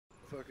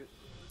fuck it.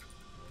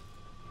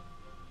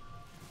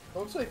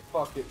 Don't say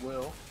fuck it,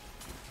 Will.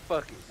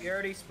 Fuck it. We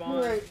already You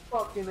spawned. ain't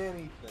fucking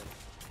anything.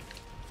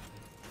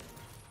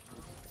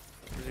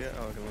 Where's he at?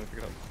 Oh, okay, let me pick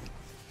it up.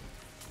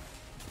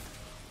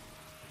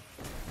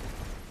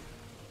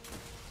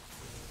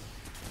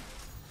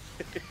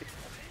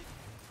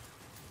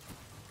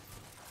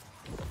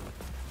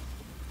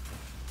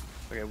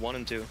 Okay, 1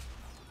 and 2. 1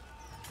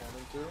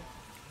 and 2.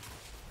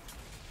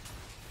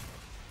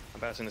 I'm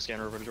passing the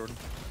scanner over to Jordan.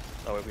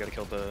 Oh wait, we gotta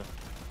kill the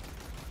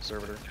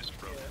servitor.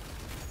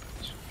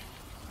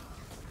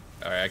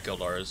 Alright, I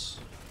killed ours.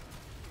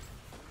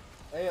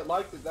 Hey, it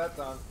liked it that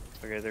time.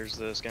 Okay, there's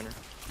the scanner.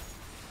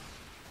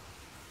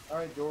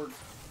 Alright, Jordan.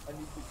 I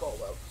need to call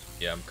out.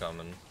 Yeah, I'm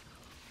coming.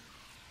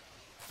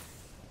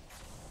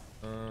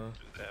 Do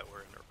that,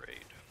 we're in a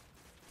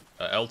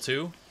raid.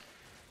 L2?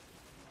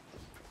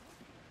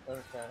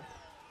 Okay.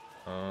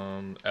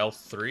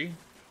 L3?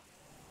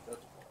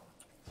 That's...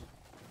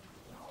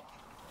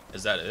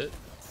 Is that it?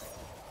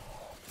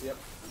 Yep.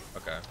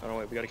 Okay. Oh no,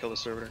 wait, we gotta kill the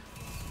servitor.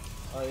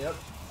 Yep.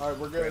 Alright,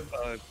 we're good.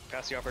 Okay,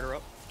 pass the operator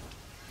up,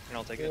 and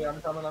I'll take it. Yeah,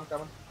 I'm coming, I'm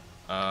coming.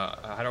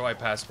 How do I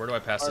pass? Where do I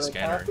pass the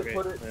scanner? Okay,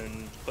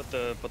 then put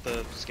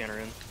the scanner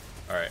in.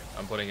 Alright,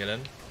 I'm putting it in.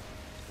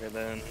 Okay,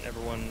 then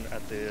everyone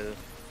at the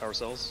power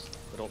cells,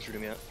 but don't shoot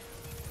him yet.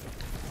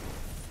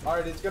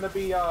 Alright, it's gonna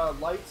be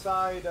light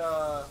side,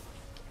 or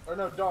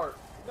no, dark.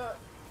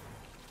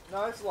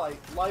 No, it's light.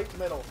 Light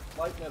middle.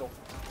 Light middle.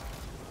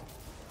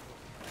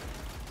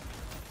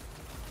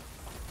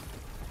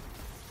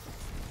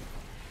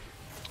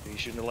 Are you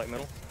shooting the light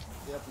middle?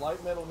 Yep,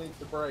 light middle needs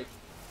to break.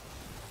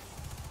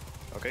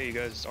 Okay, you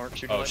guys aren't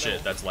shooting Oh light shit,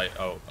 middle? that's light.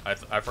 Oh,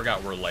 I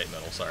forgot we're light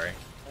metal, sorry.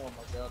 Oh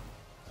my god.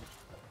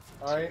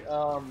 Alright,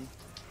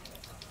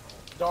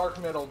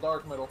 dark middle,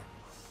 dark middle.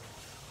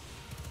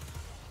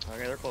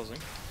 Okay, they're closing.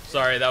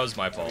 Sorry, that was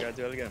my We fault. gotta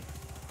do it again.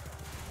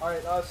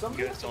 Alright, You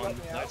somebody has guys to on let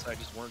me light out. side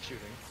just weren't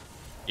shooting.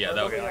 Yeah,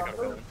 that Okay, was... I gotta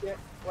go in.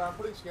 Well, I'm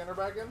putting scanner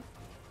back in.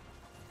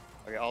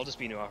 Okay, I'll just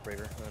be new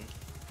operator then.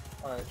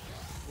 Alright.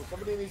 Well,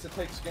 somebody needs to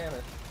take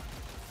scanner.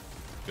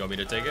 You want me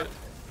to take it?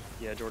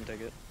 Yeah, Jordan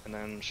take it, and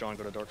then Sean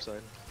go to dark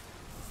side.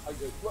 I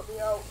go, let me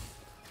out.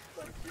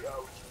 Let me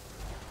out.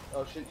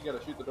 Oh shit, you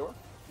gotta shoot the door?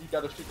 You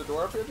gotta shoot the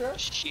door up here, Jared?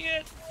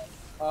 Shit!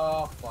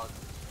 Oh, fuck.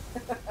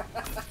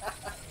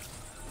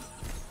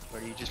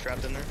 Are you just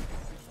trapped in there?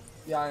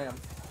 Yeah, I am.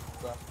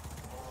 So.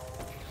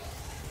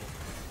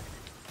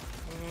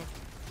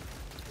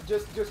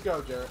 Just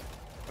go, Jared.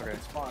 Okay,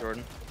 It's fine.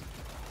 Jordan,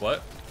 What?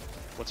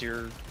 what's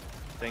your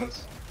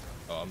things?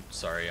 Oh, I'm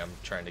sorry, I'm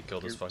trying to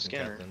kill this Your fucking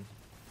scanner. captain.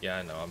 Yeah,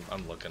 I know,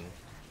 I'm looking.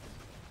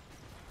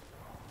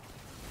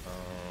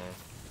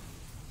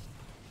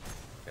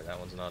 Okay, that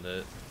one's not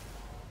it.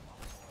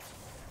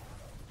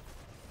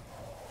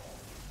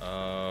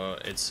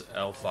 It's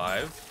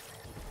L5.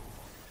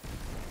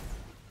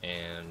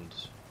 And...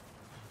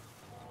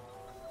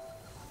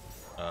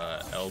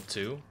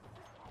 L2.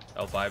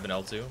 L5 and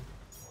L2.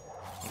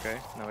 Okay,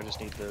 now I just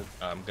need the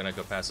I'm gonna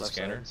go past the left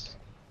scanner. sides.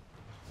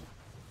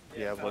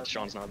 Yeah, but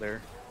Sean's not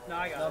there. No,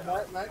 I got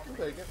it. Matt can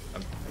take it.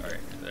 Alright,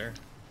 there.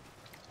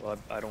 Well,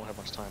 I don't have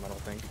much time, I don't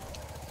think.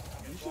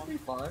 You should be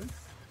fine.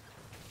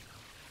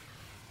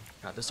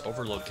 God, this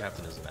overload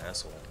captain is an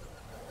asshole.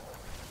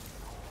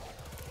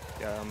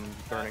 Yeah, I'm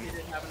burning. You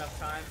didn't have enough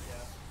time.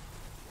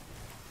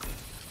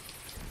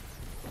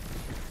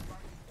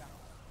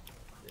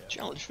 Yeah.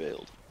 Challenge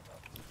failed.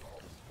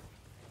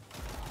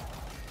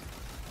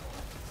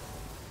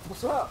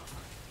 What's up?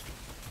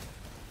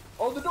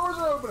 Oh, the doors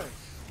are opening!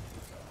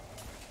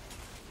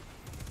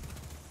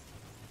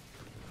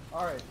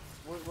 Alright,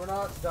 we're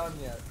not done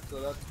yet,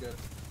 so that's good.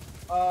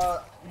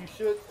 You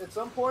should, at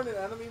some point, an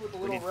enemy with a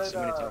We little need red,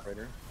 somebody to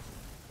operator.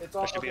 it's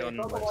on, should okay, be it's on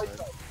on the light light side.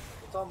 side.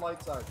 It's on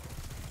light side.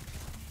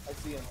 I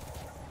see him.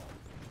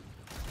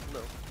 No.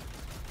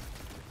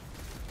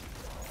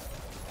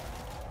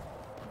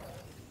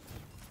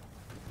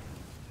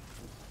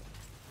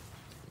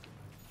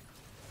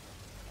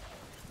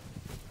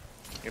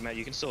 Okay, Matt,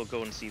 you can still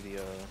go and see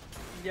the,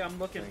 Yeah, I'm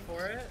looking Thanks.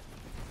 for it.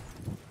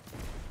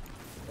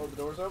 Oh, the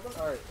door's open?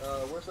 Alright,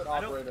 where's that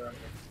I don't- operator on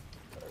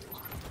here? There he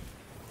is.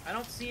 I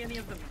don't see any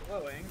of them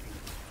glowing.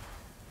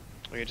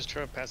 Okay, just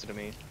try to pass it to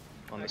me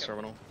on this Okay.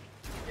 terminal.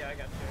 Yeah, I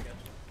got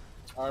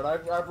you.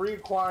 Alright, I've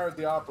reacquired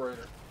the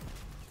operator.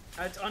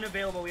 It's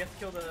unavailable. We have to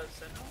kill the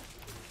sentinel.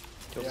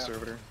 Kill Yeah. the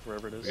servitor,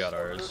 wherever it is. We got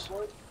ours.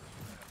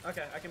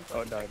 Okay, I can.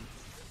 Oh, it died.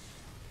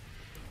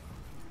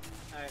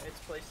 Alright, it's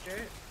placed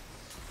straight.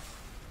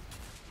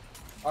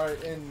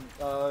 Alright,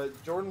 and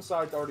Jordan's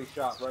side's already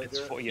shot, right It's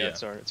there? four, yeah,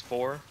 Yeah. it's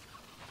 4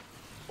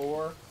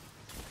 4.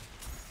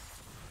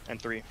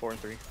 and 3. 4 and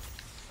 3.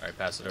 Alright,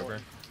 pass it over.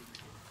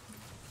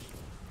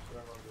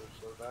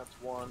 So that's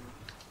 1.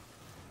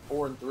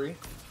 4 and 3.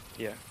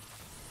 Yeah.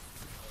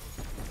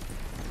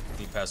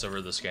 Can you pass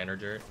over the scanner,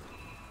 Jared?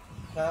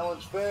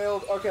 Challenge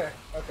failed. Okay,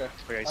 okay.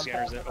 Okay, I'm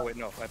scanners in. popping Oh wait,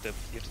 no. You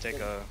have to take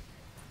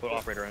put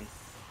operator in.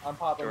 I'm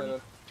popping Jordan,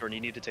 it Jordan,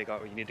 you need to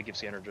you need to give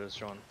scanner to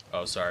Sean.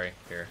 Oh, sorry.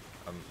 Here,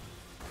 I'm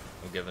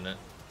giving it.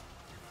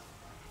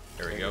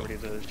 There we Okay,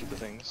 go. ready to shoot the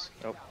things.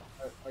 Oh,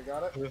 I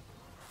got it.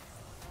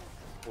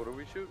 What are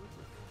we shooting?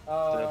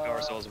 the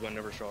power cells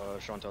whenever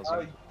Sean tells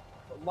you.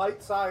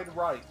 Light side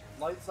right.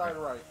 Light side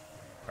right.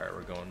 Alright,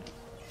 we're going.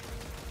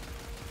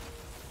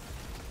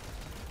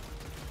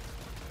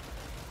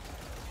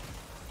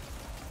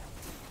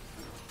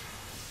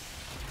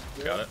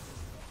 Good. Got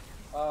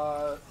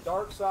it.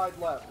 Dark side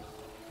left.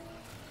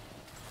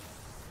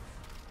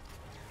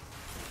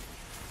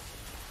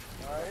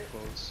 Alright.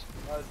 Close.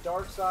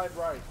 Dark side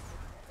right.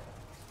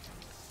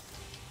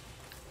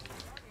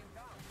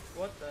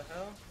 What the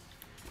hell?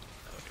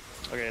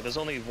 Okay, there's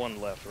only one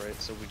left, right?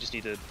 So we just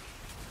need to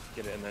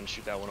get it and then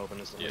shoot that one open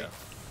instantly. Yeah.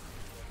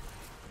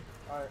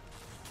 Alright.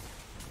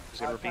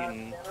 Just gonna repeat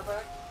and... Scanner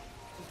back.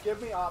 Just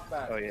give me op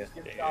back. Oh, yeah. Just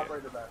give me Yeah, yeah.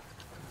 operator back.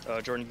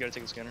 Jordan, you gotta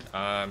take the scanner.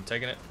 I'm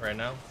taking it right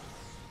now.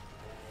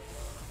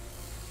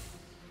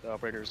 The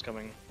operator is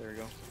coming. There you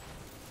go.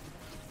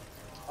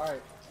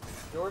 Alright.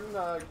 Jordan,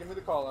 give me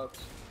the call outs.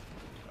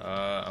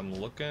 I'm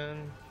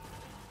looking.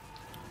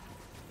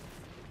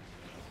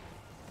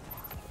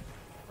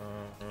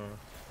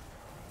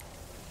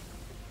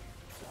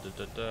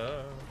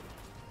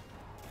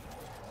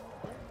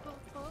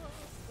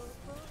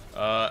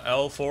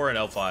 L4 and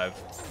L5.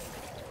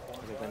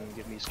 Okay, then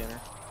give me scanner.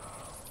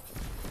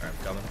 Alright,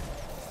 I'm coming.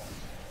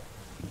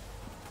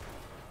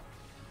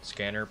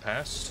 Scanner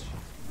passed.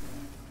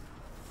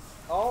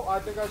 Oh, I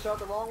think I shot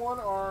the wrong one,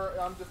 or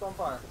I'm just on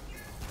fire.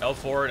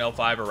 L4 and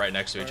L5 are right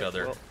next to each Alright,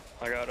 other. Well,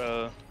 I got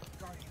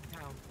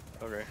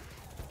okay.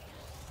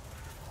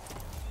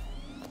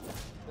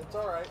 It's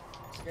alright.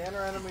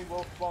 Scanner enemy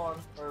will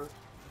spawn, or,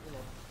 you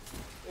know.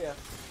 Yeah.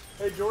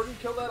 Hey, Jordan,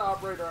 kill that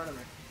operator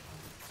enemy.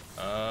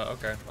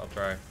 Okay, I'll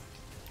try.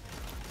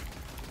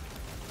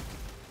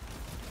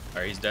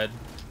 Alright, he's dead.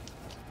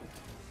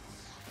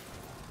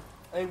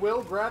 Hey,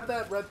 Will, grab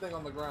that red thing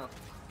on the ground.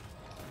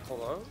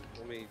 Hold on.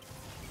 Let me.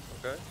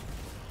 Okay.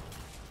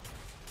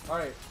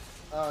 Alright.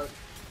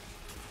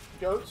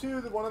 Go to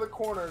one of the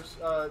corners,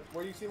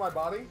 where you see my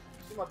body.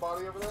 See my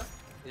body over there?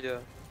 Yeah.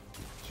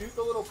 Shoot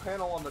the little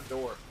panel on the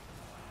door.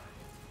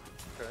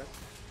 Okay.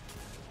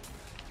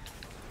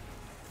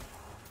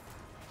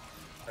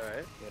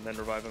 Alright. And then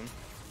revive him.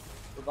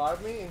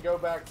 Revive me and go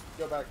back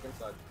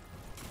inside.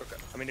 Okay.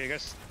 I mean, I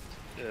guess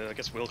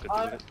Will could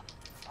do it.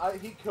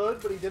 He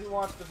could, but he didn't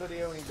watch the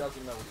video and he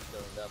doesn't know what he's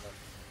doing down there.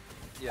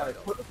 Yeah.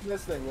 Alright, put it in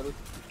this thing, Willie.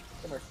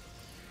 Come here.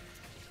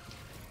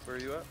 Where are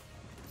you at?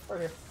 Right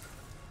here.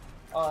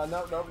 No.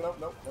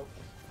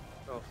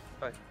 Oh,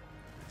 hi.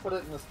 Put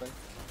it in this thing.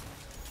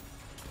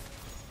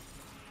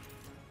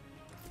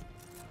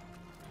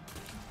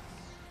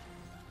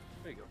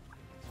 There you go.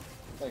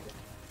 Thank you.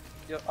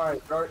 Yep.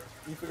 Alright, Dart,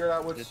 you figured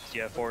out which...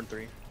 Yeah, 4 and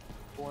 3.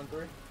 4 and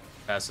 3?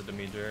 Pass it to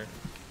me, Jared.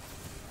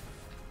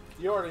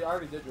 I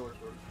already did yours,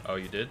 Jordan. Oh,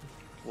 you did?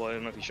 Well, I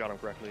don't know if you shot him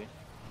correctly.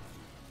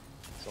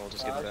 So I'll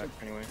just give it back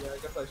anyway. Yeah, I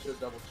guess I should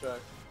double check.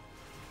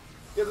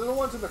 Yeah, they're the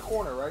ones in the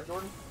corner, right,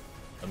 Jordan?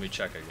 Let me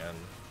check again.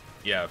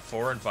 Yeah,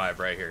 4 and 5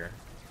 right here.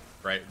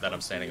 Right, that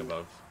I'm standing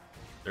above.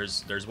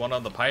 There's one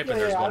on the pipe and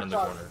there's one in the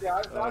corner.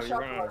 Yeah, I you're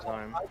shot running out of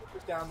time. I was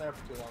just down there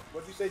for too long.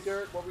 What'd you say,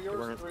 Jared? What were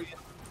yours? 3 and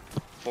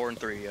 4 and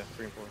 3, yeah,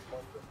 3 and 4.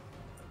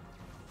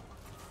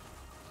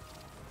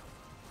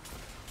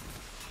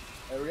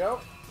 There we go.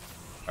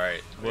 All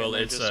right. Well, And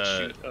then it's just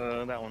shoot,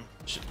 that one.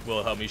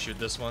 will help me shoot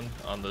this one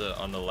on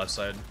the left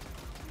side.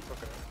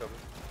 Okay, cover.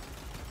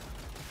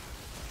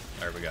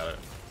 All right, we got it.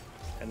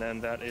 And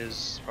then that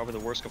is probably the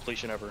worst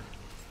completion ever.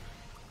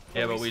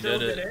 Yeah, but we still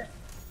did it.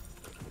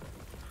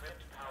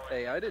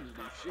 Hey, I didn't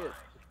do shit.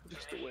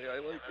 Just the way I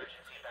like it.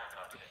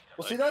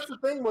 Well, see, that's the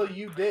thing. Well,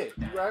 you did.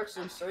 You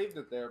actually saved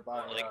it there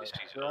by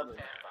grabbing.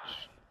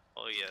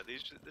 Oh yeah,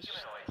 this is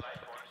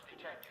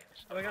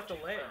Oh, I got the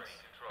legs.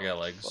 We got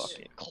legs.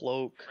 Fucking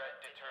cloak.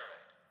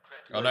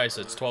 Oh, nice.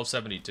 It's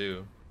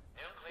 1272.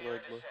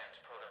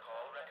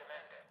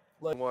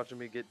 I'm watching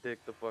me get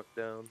dick the fuck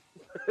down.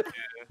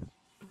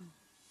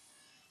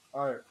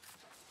 Alright.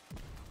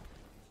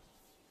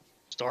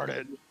 Start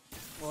it.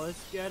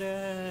 Let's get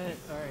it.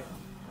 Alright.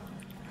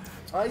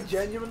 I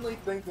genuinely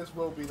think this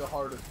will be the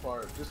hardest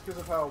part, just because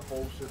of how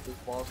bullshit this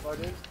boss fight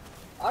is.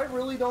 I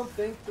really don't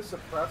think the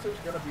suppressor's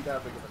gonna be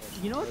that big of an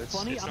issue. You know what's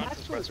funny? It's I'm not the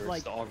actually suppressor, like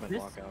it's the augment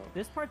this. lockout.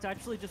 This part's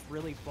actually just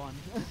really fun.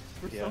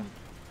 For Yeah.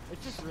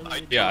 It's just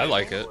really. Yeah, I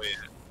like it.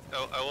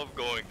 I love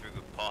going through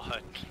the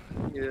pod.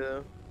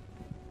 Yeah.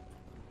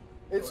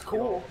 It's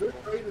cool. This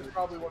raid is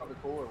probably one of the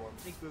cooler ones.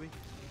 Thanks, Booby.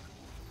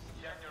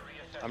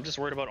 I'm just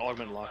worried about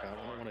augment lockout.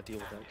 I don't want to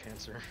deal with that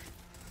cancer.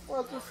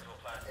 Well,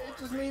 it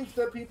just means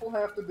that people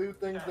have to do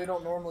things they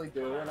don't normally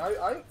do, and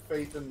I have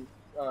faith in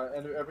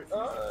every. Yeah,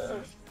 I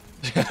was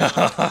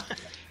gonna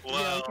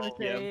Well,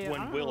 say, I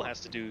when don't Will know. has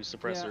to do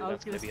suppressor, Yeah, I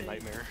was that's gonna gonna be a say-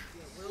 nightmare.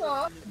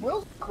 No,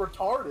 Will's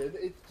retarded.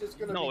 It's just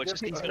gonna. No, be it's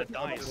just he's gonna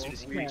different. die as soon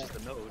as he reaches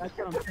the node. That's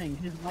what I'm saying.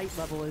 His light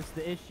level is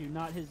the issue,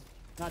 not his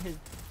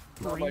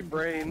Not my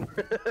brain.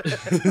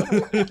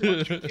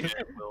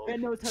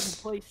 Man knows how to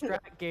play strat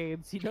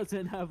games. He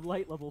doesn't have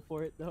light level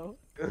for it though.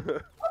 I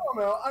don't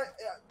know.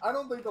 I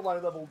don't think the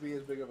light level will be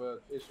as big of an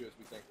issue as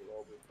we think it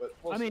will be. But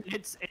we'll I mean, see.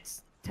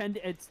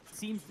 it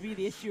seems to be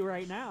the issue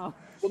right now.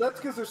 Well, that's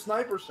because there's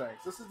sniper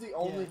shanks. This is the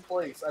only Yeah.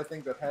 place I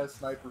think that has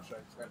sniper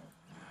shanks in it.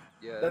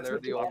 Yeah, That's and they're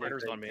what the you only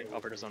Operator's thing- on me.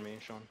 Operator's on me,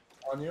 Sean.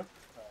 On you.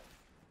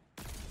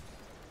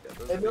 Yeah,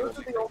 those And are those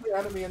are the only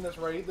enemy in this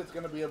raid that's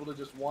going to be able to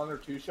just one or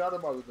two shot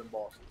him other than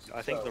bosses.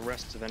 I think So, the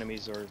rest of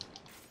enemies are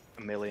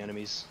melee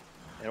enemies,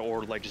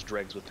 or like just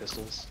dregs with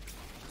pistols.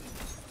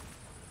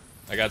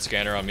 I got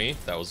scanner on me.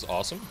 That was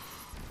awesome.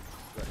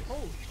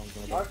 Sean's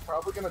gonna die. I'm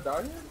probably going to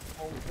die here?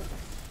 Holy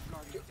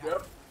shit.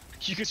 Yep.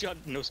 You just got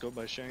no scope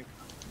by Shank.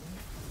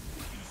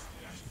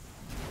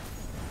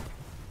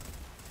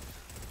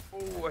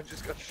 Oh, I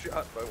just got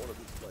shot by one of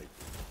these snipers.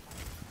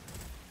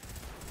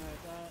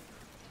 Alright,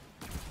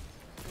 that.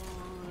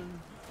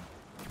 One.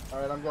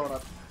 Alright, I'm going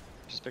up.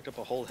 Just picked up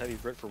a whole heavy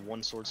Brit for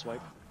one sword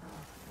swipe.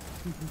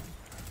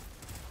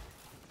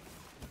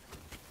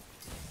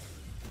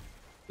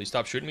 Please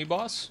stop shooting me,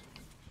 boss.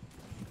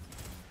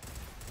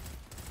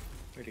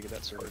 Way to get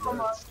that server Come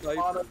dead. on, Sniper.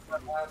 spot us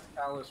that last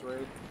Callus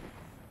raid.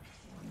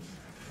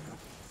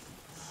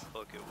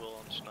 Look at Will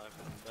on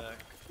sniping back.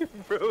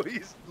 Bro,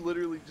 he's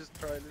literally just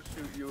trying to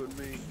shoot you and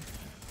me.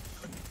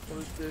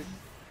 What a dick.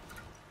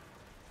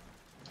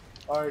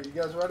 Alright, you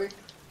guys ready?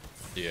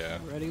 Yeah.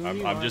 Ready when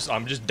you I'm are.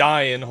 I'm just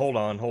dying. Hold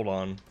on.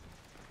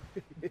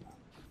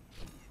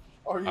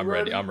 Are you I'm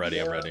ready. I'm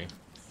Yeah. ready.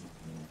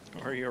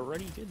 Are you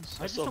ready, kids?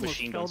 I just still have almost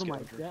machine fell gun to my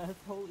scavenger. death.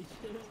 Holy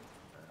shit.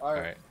 Alright,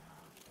 All right.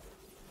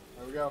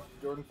 there we go.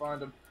 Jordan,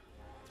 find him.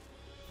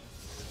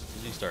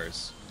 Easy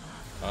stars.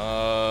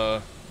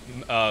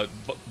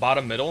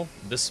 Bottom middle.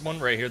 This one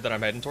right here that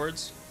I'm heading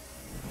towards.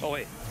 Oh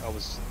wait, I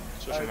was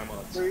switching my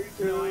mods. 3,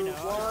 2, No, I know.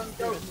 1,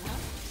 go!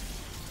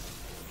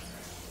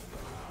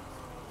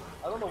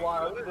 I don't know why,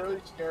 I was really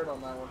scared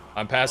on that one.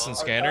 I'm passing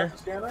Alright, scanner. pass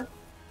the scanner?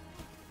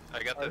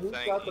 I got the Alright, who's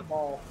thing. got the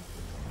ball?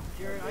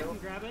 Jared, I can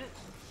grab it.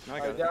 No, I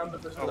Alright, got down it. to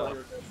this Oh, door well.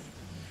 here.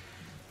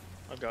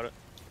 I've got it.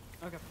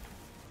 Okay.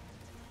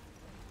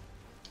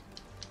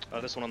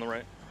 This one on the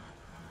right.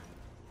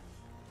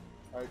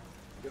 Alright,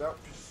 get out.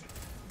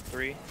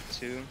 3,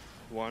 2,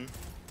 1.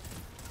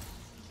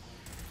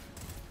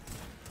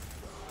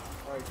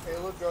 Alright,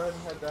 Caleb, go ahead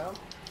and head down.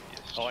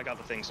 Oh, I got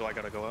the thing, so I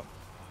gotta go up.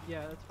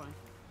 Yeah, that's fine.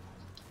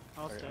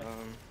 I'll Alright, stay.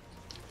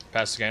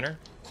 Pass scanner.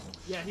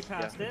 Yeah, he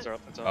passed yeah, it. it's up.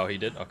 It's up. Oh, he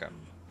did. Okay.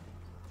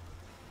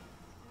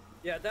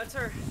 Yeah, that's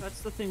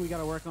the thing we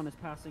gotta work on is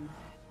passing.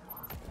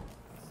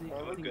 See,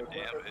 Alright, I think, good we're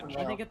damage. for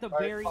I now. think at the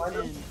Alright, very find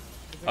him. end.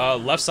 the very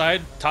end. Left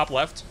side, top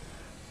left.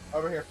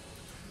 Over here.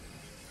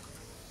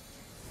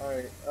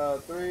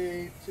 Alright,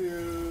 3,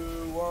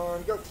 2,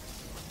 1, go!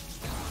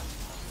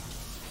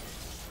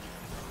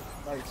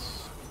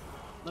 Nice.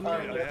 Let me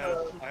Alright, know I when have, you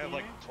I pass have the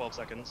like scanner. 12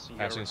 seconds. You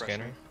gotta Passing refresh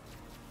scanner. me.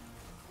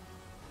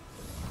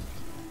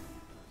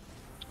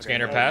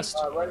 Scanner now- passed.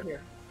 Right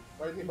here.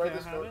 Right here, right Okay,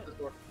 this I have door, it. this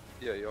door.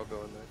 Yeah, y'all go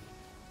in there.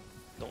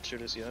 Don't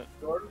shoot us yet.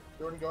 Jordan,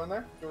 go in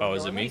there. Jordan, Oh,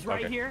 is go it in me? He's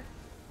right Okay. here.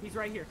 He's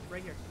right here.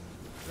 Right here.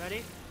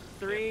 Ready?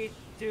 3,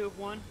 2,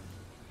 1.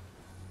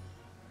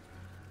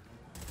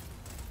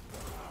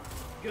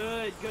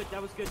 Good, good.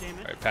 That was good, Damon.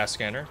 All right, pass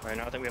scanner. Alright,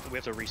 now I think we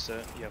have to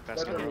reset. Yeah, pass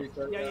That's a scanner.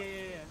 reset, Yeah, yeah. yeah, yeah,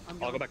 yeah. I'm I'll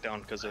going. go back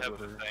down because I of have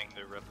the whatever. thing,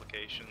 the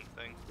replication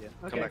thing. Yeah,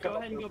 Okay, come back go up.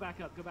 ahead and go back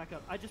up. Go back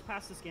up. I just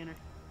passed the scanner.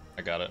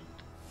 I got it.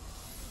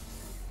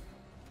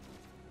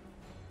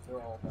 We're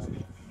all back.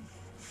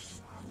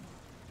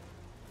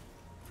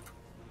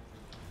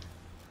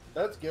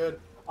 That's good.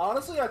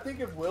 Honestly, I think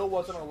if Will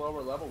wasn't a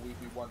lower level, we'd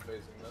be one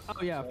facing this.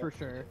 Oh yeah, So, for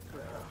sure.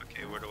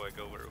 Okay, where do I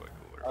go? Where do I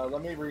go?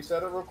 Let me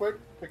reset it real quick.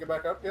 Pick it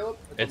back up, Caleb.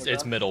 on It's the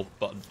ground. middle,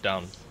 but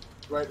down.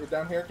 Right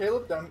down here,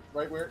 Caleb. Down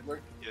right where?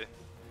 Right. Yeah.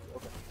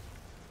 Okay.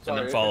 And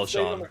then if follow it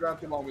stays on Sean. the ground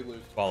too long, we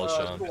lose. Follow to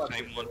Sean. the left,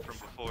 Same please. one from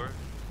before.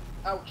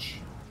 Ouch!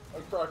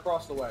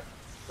 Across the way.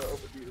 So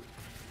over to you.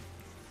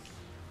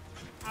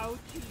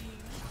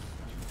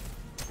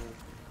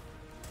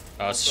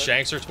 Ouchie.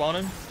 Shanks are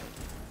spawning.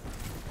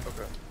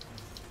 Okay.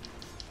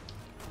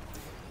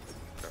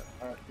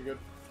 Alright, you good?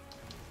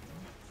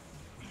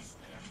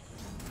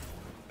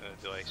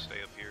 Do I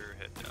stay up here or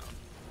head down?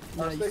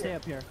 Yeah, you stay stay here.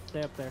 up here.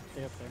 Stay up there.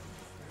 Stay up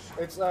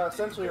there. It's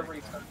essentially a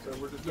reset, so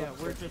we're just. Yeah,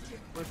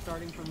 we're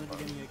starting from the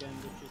beginning again,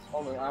 which is.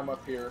 Only I'm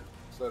up here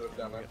instead of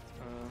down there.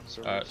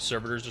 Servers.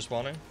 Servitors are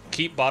spawning.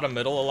 Keep bottom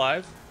middle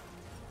alive.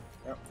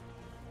 Yep.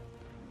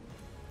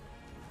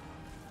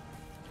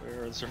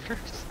 Where are the servers?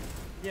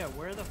 Yeah,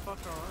 where the fuck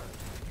are ours?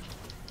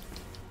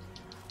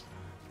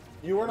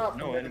 You were not.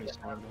 No permitted enemies to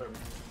spawned. enter.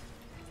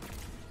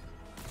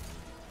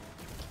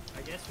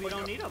 I guess we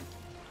don't need them.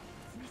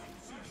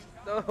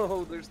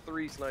 No, there's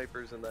 3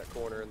 snipers in that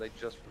corner, and they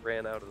just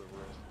ran out of the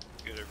room.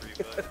 Good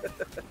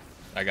everybody.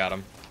 I got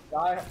him.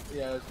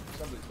 Yeah,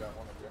 somebody's got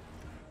one up here.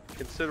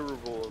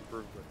 Considerable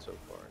improvement so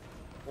far.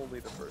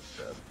 Only the first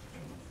step.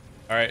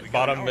 All right, We got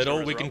bottom our middle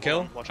servers we are can up. kill.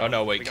 Hold on, watch Oh out.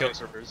 no, We wait, got kill. our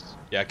servers.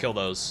 Yeah, kill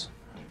those.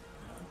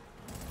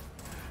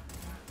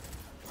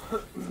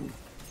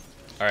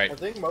 All right. I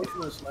think most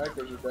of the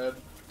snipers are dead.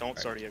 Don't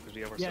start yet because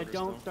we have our Yeah, servers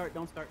don't still. start,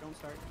 don't start, don't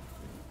start.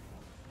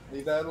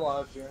 Leave that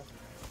alive, yeah.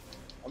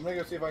 I'm gonna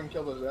go see if I can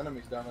kill those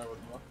enemies down there with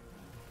them.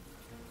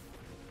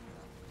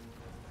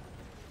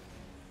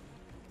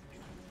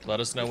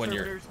 Let us know The when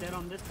you're. servitors dead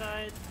on this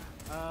side.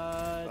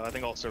 I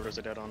think all servers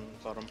are dead on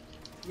bottom.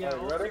 Yeah,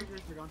 Alright, all ready?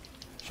 servers are gone.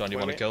 Sean, do you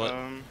Wait, want to kill it?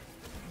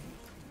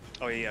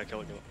 Oh yeah, kill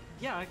it, kill it.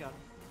 Yeah, I got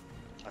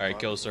it. All right,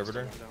 kill the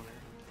servitor. Down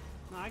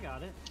here. No, I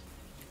got it.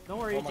 Don't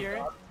worry, Oh my Jared.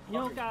 God. You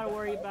don't gotta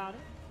worry about it.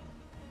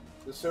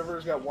 The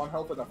server's got 1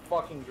 health and a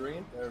fucking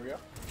dream. There we go.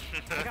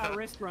 I got a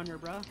wrist runner,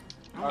 bro.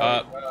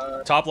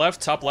 Alright, Top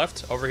left,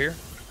 over here.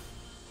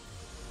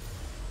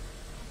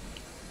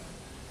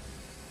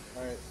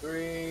 alright,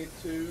 3,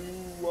 2,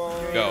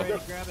 1. Get Go. ready,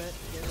 grab it.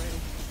 Get ready.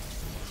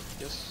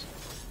 Yes.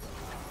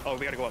 Oh,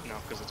 we gotta go up now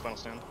because it's final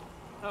stand.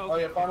 Oh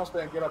yeah, final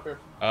stand, get up here.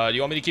 Do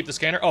you want me to keep the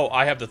scanner? Oh,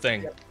 I have the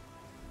thing. Yep.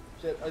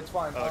 Shit, it's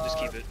fine. Just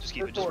keep it. Just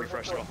keep it. Just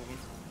refresh it off of him.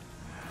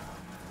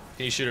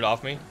 Can you shoot it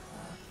off me?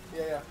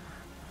 Yeah.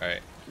 All right.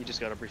 You just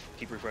gotta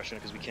keep refreshing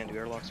it because we can't do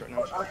airlocks right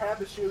now. I had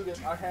to shoot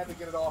it. I had to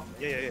get it off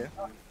me. Yeah.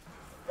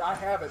 I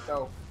have it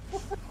though.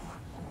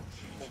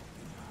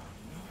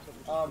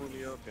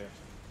 Okay.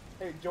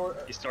 Hey, George.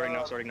 He's starting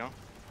now. Starting now.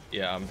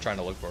 Yeah, I'm trying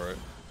to look for it.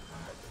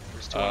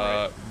 There's two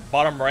on right.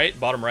 Bottom right.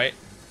 Bottom right.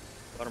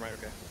 Bottom right.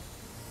 Okay.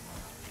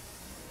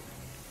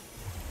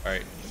 All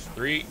right.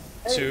 3,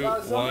 Hey, 2,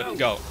 1, somebody-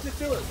 go. Just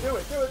do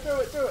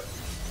it.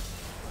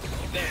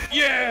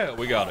 Yeah,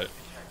 we got it.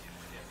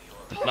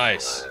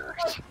 Nice.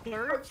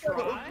 Third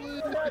try? We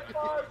had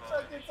 5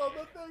 seconds on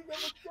the thing that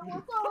would kill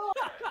us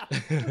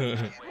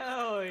all.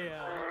 Hell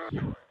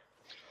yeah.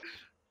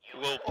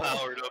 Will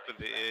powered up at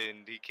the end.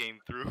 He came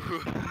through.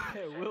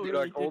 Hey, Will You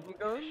really got golden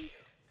gun?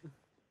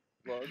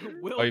 Lager?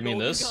 Will Oh, you mean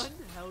golden this? gun?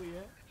 Hell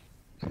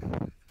yeah.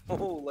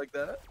 Oh, like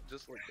that?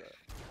 Just like that.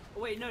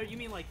 Oh, wait, no, you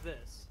mean like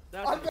this.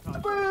 That's I what you're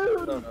got talking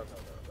food.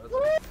 No.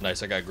 That's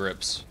Nice. I got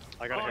grips.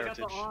 I about. got Oh, a I got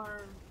heritage. the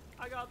arm.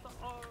 I got the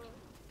arm.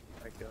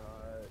 my god.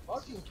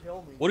 Fucking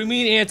kill me. What do you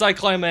mean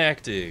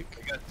anticlimactic?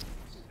 I got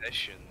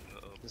possession.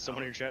 Is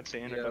someone in your chat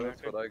saying Yeah, that's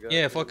anticlimactic? what I got.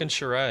 Yeah, fucking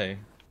Shirai.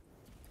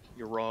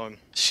 You're wrong.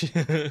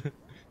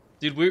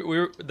 Dude, we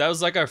were that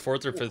was like our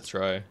 4th or 5th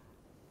try.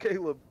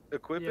 Caleb,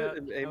 equip Yeah, it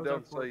and that aim was our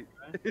down fourth sight.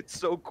 try. It's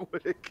so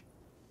quick.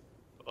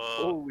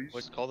 Holy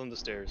Let's shit. call them the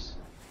stairs.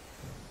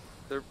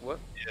 They're what?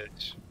 Yeah,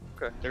 it's,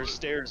 Okay. There's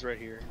stairs right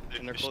here, and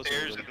they're there's close to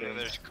stairs the and then thing.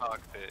 there's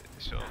cockpit.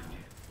 So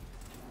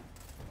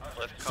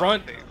left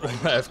Front cockpit,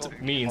 right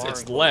left means Far it's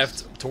and close.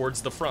 left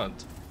towards the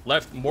front.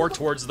 Left more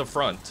towards the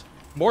front.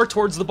 More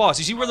towards the boss.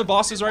 You see where the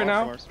boss is right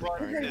now?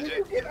 Right, when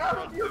you get out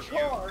of your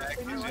car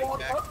and you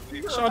walk up to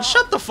your Sean, house,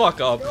 shut the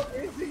fuck up. go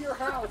into your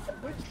house,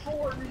 which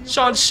door do you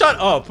Sean, go shut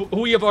up.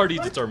 We have already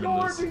Which determined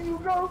door this. do you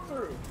go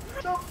through?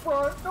 The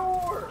front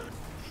door.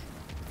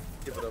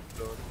 Give it up,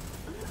 Don.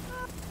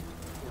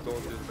 We're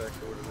going through the back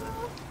door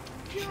today.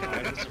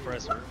 Item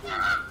suppressor.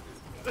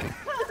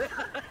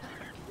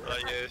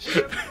 Yes.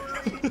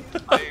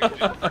 I am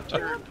just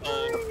returned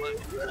home.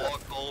 Let me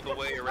walk all the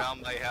way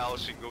around my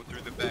house and go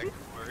through the back door.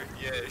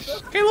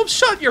 Yes. Caleb,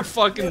 shut your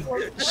fucking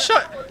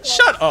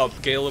shut up,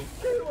 Caleb.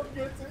 Caleb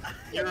gets it.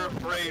 You're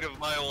afraid of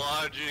my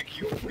logic.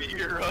 You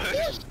fear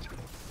us.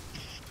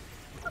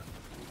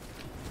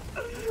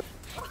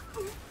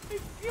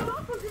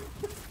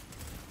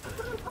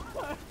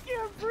 I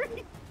can't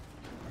breathe.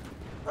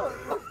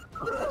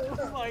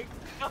 Oh my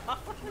god.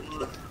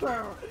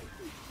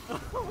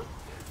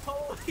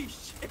 Holy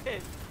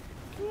shit.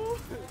 Don't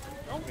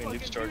Okay, fucking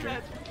Luke's do charging.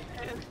 that,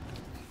 man.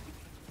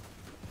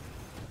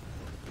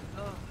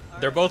 Oh,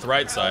 They're alright, both I'm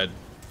right grabbing- side.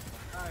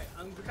 Alright,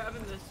 I'm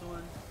grabbing this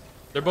one.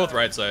 They're both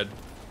right side.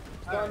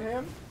 Done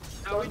him.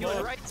 Now we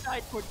doing right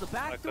side towards the I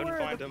back couldn't door or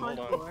find the him, front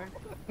hold on. door?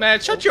 Man,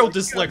 shut your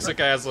dyslexic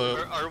ass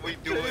up. Are we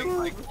doing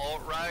like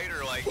alt right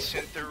or like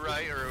center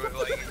right or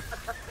like?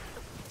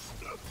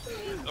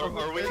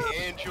 Are we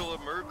Angela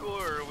Merkel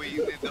or are we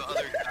the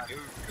other guy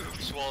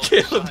who swallowed?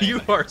 Caleb, the you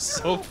cyanide? are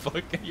so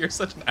fucking. You're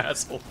such an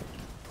asshole.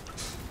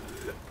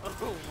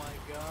 Oh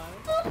my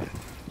god.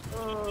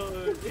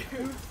 Oh, dude.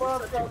 Who's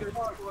buff got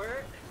fucked?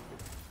 Squirt.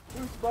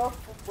 Who's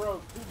buff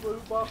broke? Who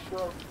buff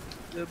broke?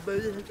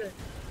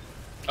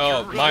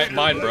 Oh,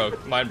 mine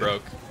broke. Mine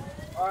broke.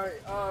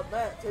 Alright,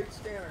 Matt, take the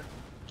scanner.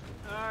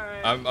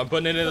 Alright. I'm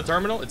putting it in the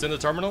terminal. It's in the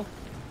terminal.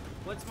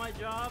 What's my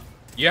job?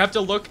 You have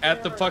to look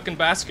at the fucking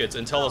baskets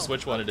and tell us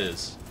which one it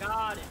is.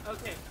 Got it.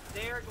 Okay.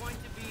 They are going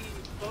to be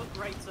both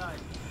right side.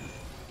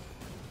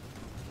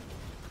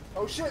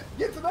 Oh shit,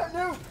 get to that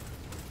nuke!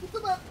 Get to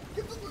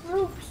the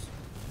nukes!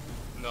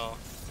 No.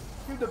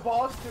 Dude, the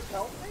boss just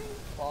helped me?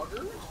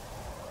 Poggers?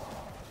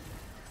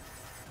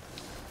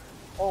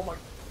 Oh my...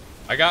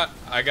 I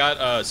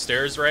got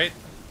stairs right.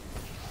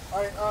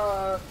 Alright,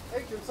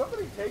 hey, can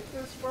somebody take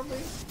this from me?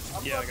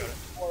 I'm Yeah, I about got to it.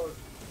 explode.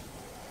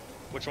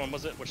 Which one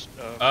was it? Which?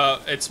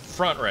 It's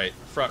front right.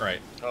 Front right.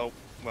 Oh,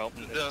 well.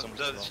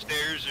 The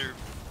stairs are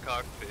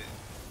cockpit.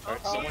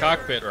 Alright, Oh, someone,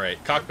 Cockpit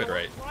right. Cockpit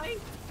right. Right?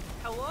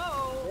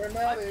 Hello? Where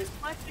Matt I'm is.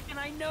 dyslexic and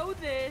I know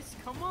this.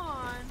 Come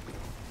on.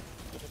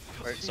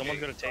 alright, someone's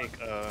gonna take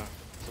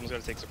Someone's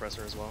got to take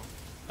suppressor as well.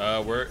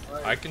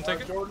 I can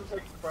take it? Jordan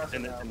takes the press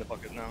In now. the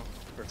bucket now.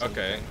 Or it's in the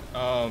Okay.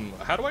 thing.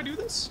 How do I do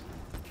this?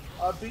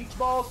 Beach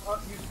balls,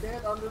 you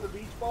stand under the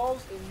beach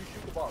balls and you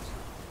shoot the balls.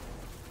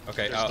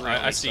 Okay, There's three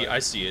on I each see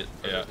side. it.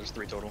 Okay, Yeah. there's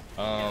 3 total.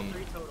 Yeah,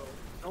 3 total.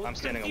 Don't I'm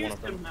standing on one of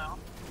confuse them. Now.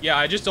 Yeah,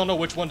 I just don't know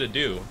which one to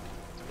do.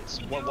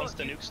 It's, once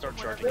the nukes start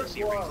charging, They you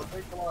see rings. glow,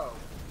 they glow.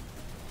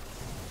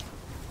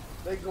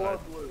 They glow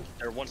blue.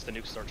 Or once the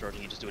nukes start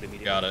charging, you just do it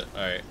immediately. Got it.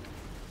 All right.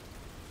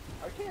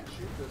 I can't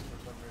shoot this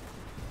for some reason.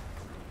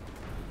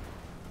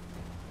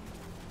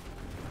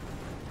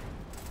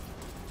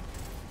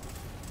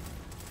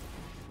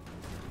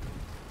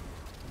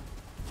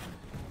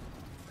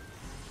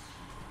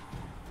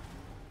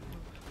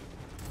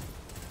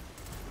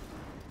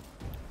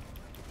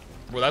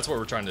 Well, that's what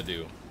we're trying to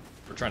do.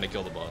 We're trying to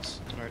kill the boss.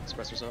 All right,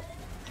 suppressor's up.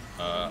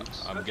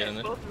 I'm Okay, getting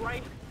it.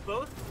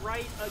 both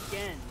right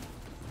again.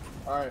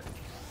 Alright.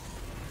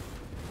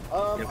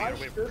 Yeah, we I gotta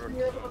wait should for Jordan.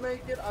 be able to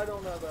make it. I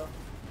don't know though.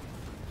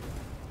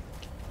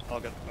 I'll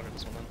get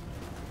this one then.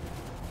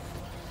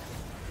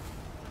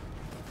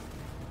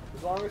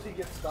 As long as he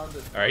gets stunned.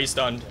 All right, he's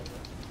stunned.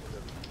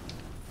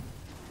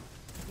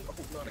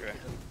 Okay.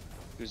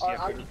 Who's I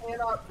deactivated?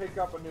 cannot pick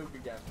up a nuke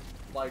again.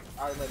 Like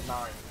I'm at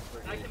 9.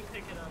 I can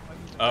pick it up. I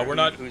can pick We're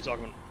not. Who are you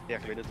talking about?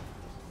 Deactivated.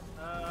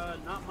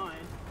 Not mine.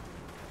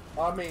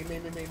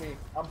 Me.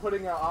 I'm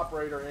putting an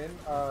operator in.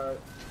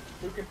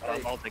 Who can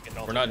take? I'll take it.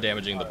 We're not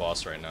damaging the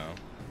boss right now.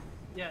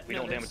 Yeah, We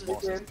no, don't damage this the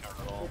is- bosses in.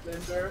 at all. It's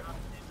in there.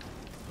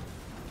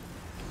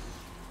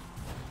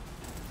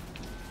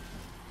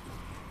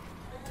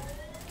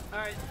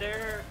 Alright,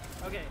 there.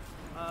 Okay.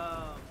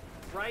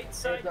 Right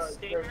side There,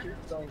 stairs two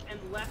stones. and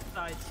left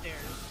side stairs.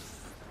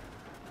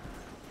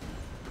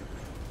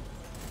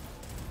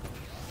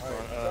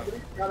 Alright,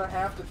 somebody's gonna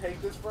have to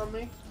take this from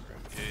me.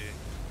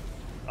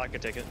 I can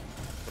take it.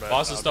 But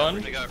Boss is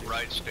done. They got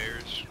right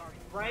stairs.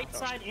 Right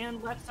side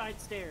and left side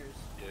stairs.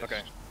 Yes.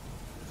 Okay.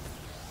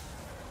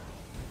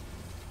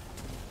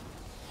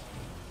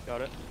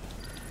 Got it.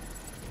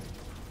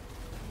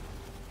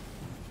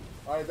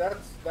 Alright,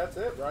 that's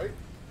it, right?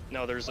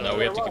 No, there's No,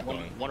 we have to keep one,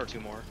 going. 1 or 2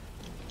 more.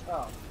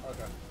 Oh,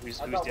 okay.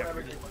 Who's I who's thought deactivated?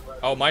 everything was ready.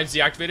 Oh, mine's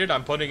deactivated.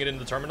 I'm putting it in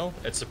the terminal.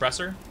 It's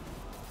suppressor.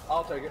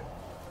 I'll take it.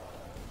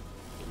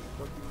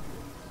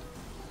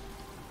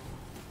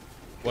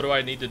 What do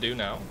I need to do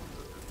now?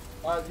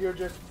 You're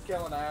just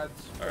killing ads.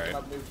 Alright. Picking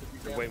up nukes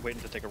if you can.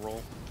 Waiting to take a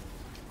roll.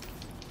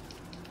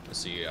 Let's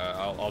see.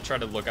 I'll try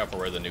to look out for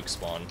where the nukes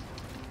spawn.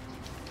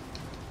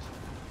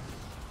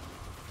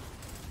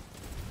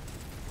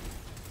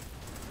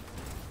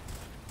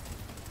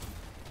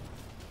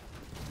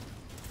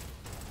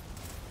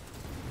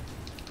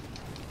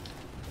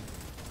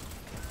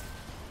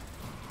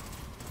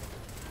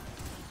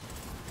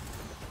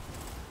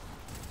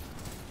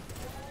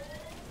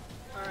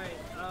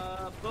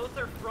 Alright, both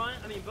are front,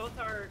 both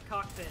are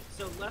cockpit.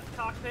 So left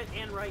cockpit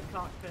and right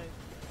cockpit.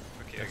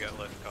 Okay, I got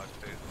left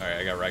cockpit. All right,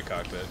 I got right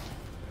cockpit.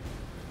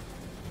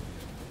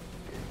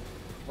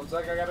 One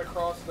sec, I gotta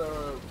cross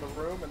the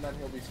room and then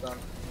he'll be stunned.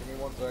 Give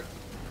me 1 sec.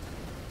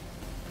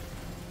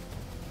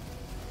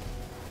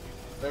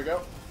 There you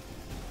go.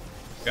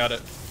 Got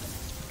it.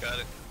 Got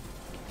it.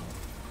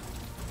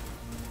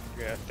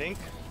 Yeah, I think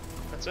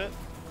that's it.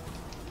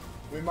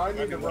 We might need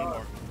Maybe to one run.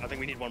 more. I think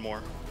we need one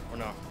more. Or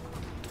no.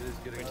 It is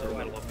getting Wait till the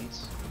middle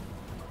opens.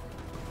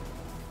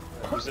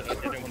 Who's it? Did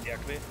anyone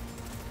deactivate?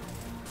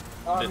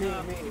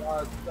 Me.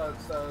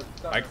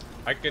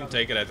 I can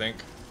take it. I think.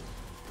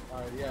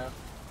 Alright, yeah.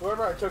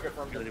 Whoever I took it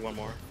from. Gotta do one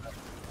more.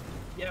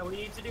 Yeah, we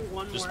need to do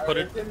one Just more. put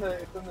it- It's in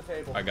the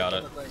table. I got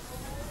It's it. in the thing.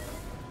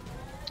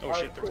 Oh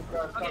Alright, shit, quick,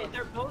 Okay,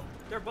 stun.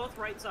 they're both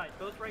right side.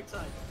 Both right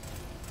side.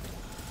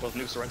 both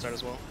nukes are right side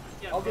as well.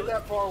 Yeah, I'll get both-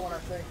 that far when I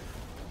think.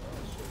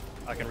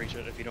 I can reach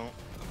it if you don't.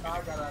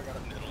 I got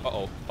it.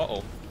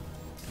 Uh-oh.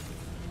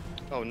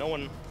 Oh, no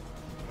one.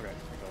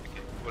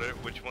 Okay.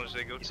 Which ones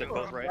they go You to? said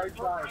both right? Right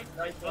side,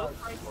 right side.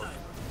 Both right side.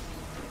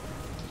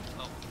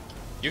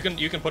 You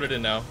can put it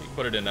in now. You can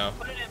put it in now.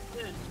 Put it in,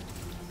 put it in.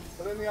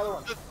 Put in the other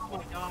one. Oh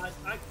my god.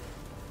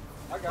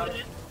 I got Put it.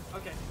 it in.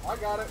 Okay. I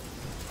got it.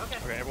 Okay.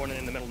 Okay, everyone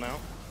in the middle now.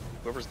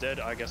 Whoever's dead,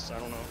 I guess, I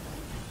don't know.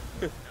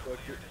 Fuck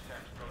it.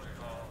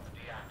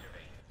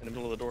 In the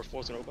middle of the door,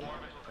 floor's gonna open,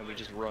 and we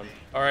just run.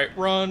 All right,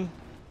 run.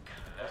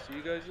 I'll see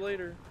you guys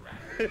later.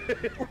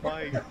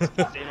 Bye.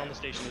 Staying on the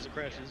station as it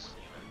crashes.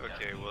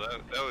 Okay, well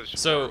that was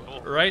So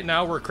horrible. right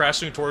now we're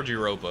crashing towards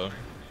Europa.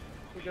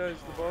 Hey guys,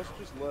 the boss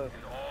just left.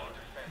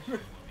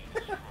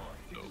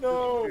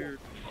 No. Weird.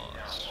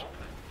 Boss.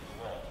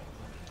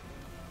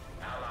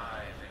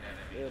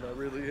 Man, I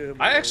really am.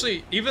 I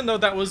actually, even though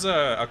that was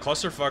a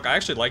clusterfuck, I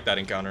actually like that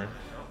encounter.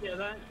 Yeah,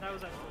 that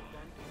was actually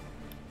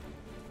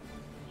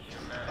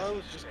fun. I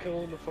was just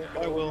killing the fuck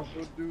I out will. of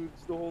those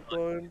dudes the whole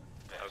time.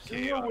 See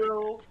Okay, you,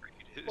 Will.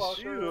 His-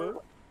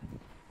 Fucker.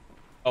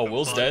 Oh,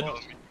 Will's dead.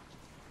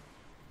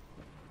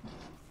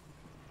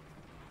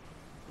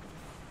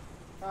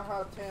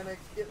 Haha, Tanix,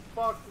 get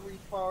fucked,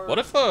 retard.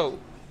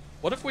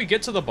 What if we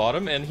get to the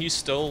bottom and he's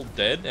still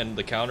dead and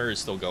the counter is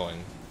still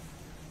going?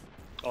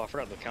 Oh, I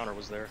forgot the counter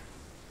was there.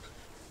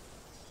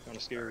 Kind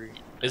of scary.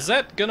 Is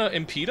that gonna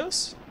impede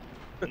us?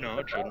 No,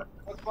 it shouldn't.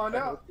 Let's find I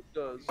out. hope it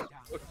does.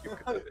 Fuck you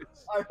guys.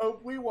 I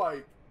hope we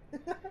wipe.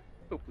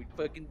 Hope we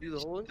fucking do the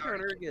whole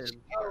encounter again.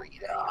 Oh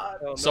god.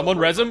 Oh, no, Someone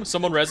we're- res him?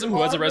 Someone res him?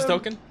 Who has a res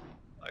token?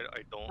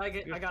 I don't. I got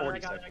it, I got it, I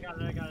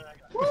got it, I got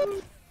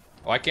it.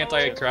 Why can't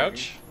I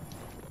crouch?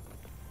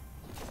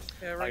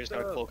 Yeah, I right just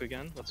got a up. cloak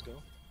again. Let's go.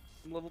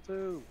 I'm level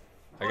 2.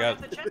 I got.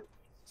 the chest.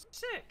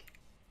 Sick.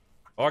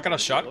 Oh, I got a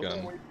Can't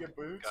shotgun. wait to get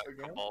boots Got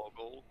again. Cabal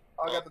Gold.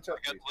 I got the I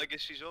chest got piece.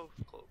 Legacy's Oath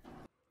cloak.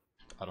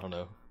 I don't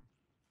know.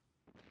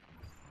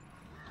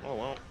 Oh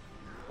well.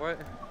 What?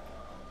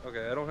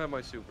 Okay, I don't have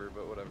my super,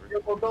 but whatever. Yeah,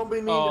 well, don't be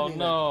mean Oh to me.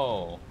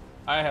 no!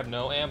 I have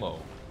no ammo.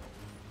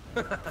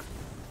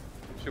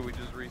 Should we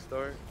just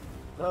restart?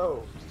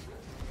 No.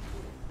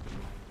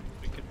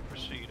 We can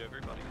proceed.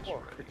 Everybody is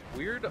ready. It's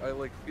weird. I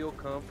like feel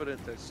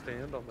confident to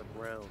stand on the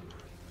ground.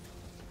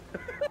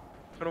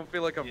 I don't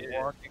feel like I'm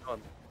Yeah. walking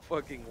on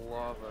fucking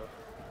lava.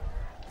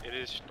 It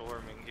is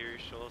storming here,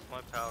 so if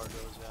my power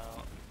goes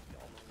out,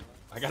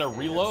 I gotta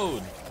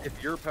reload.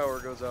 If your power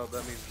goes out,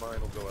 that means mine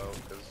will go out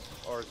because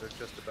ours are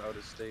just about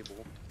as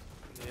stable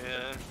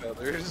yeah. as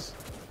others.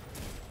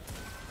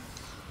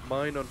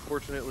 Mine,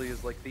 unfortunately,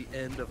 is like the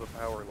end of a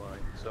power line,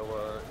 so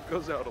it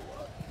goes out a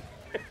lot.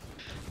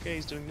 Okay,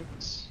 he's doing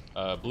this.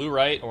 Blue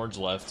right, orange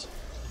left.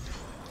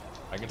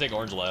 I can take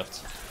orange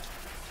left.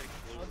 Take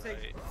blue I'll take.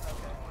 right.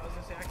 Okay, I was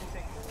gonna say I can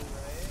take blue,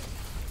 right?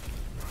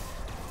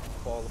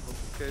 All of them,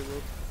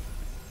 Caleb.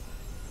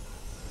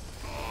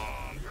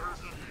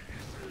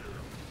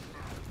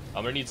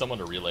 I'm gonna need someone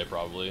to relay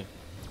probably.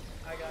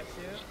 I got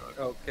you.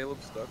 Oh,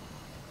 Caleb's stuck.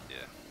 Yeah.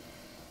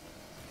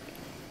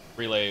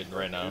 Relay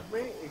right now.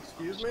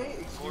 Excuse me.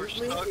 Door's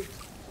Excuse me. stuck.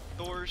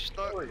 Door's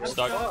stuck.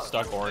 Sorry,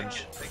 Stuck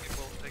orange. Take it,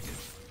 Will. Take it.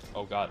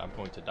 Oh god, I'm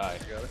going to die.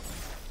 You got it.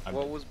 I'm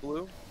What was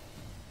blue?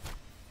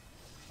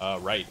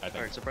 right, I think.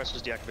 Alright,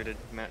 suppressor's deactivated.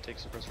 Matt, take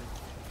suppressor.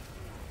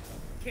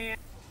 Can't.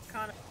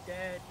 Kind of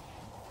dead.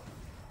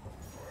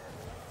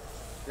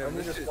 Yeah, I'm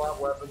gonna swap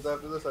weapons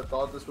after this. I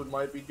thought this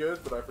might be good,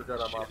 but I forgot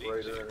I'm Shit,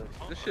 operator.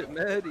 this shit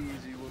mad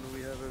easy when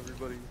we have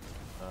everybody.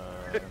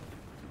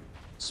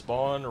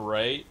 Spawn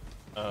right.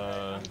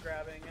 I'm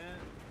grabbing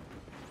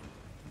it.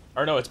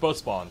 Or no, it's both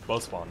spawn.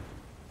 Both spawn.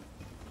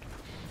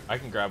 I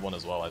can grab one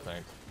as well, I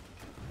think.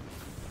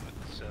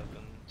 7,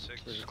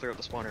 6. Let's just clear up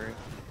the spawn area.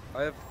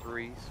 I have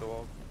 3, so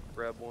I'll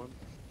grab one.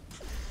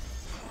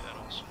 Yeah,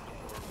 don't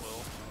support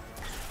Will.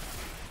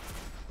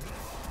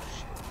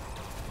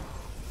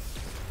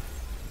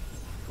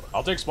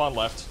 I'll take spawn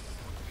left.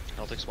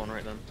 I'll take spawn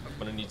right then. I'm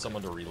gonna need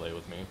someone to relay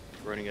with me.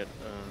 Running it.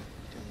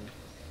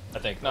 I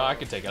think. No, I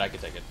can take it. I can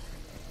take it.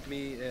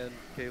 Me and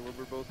Caleb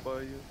are both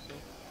by you,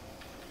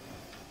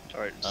 so.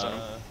 Alright, stun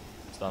him.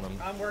 Stun him.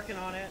 I'm working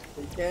on it.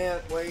 We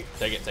can't wait.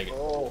 Take it. Take it.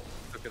 Oh.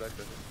 Took it, I took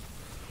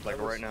it.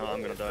 Like right now,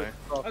 I'm gonna die.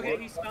 Okay,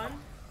 he's stunned.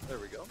 There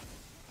we go.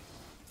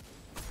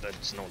 That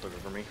just no one took it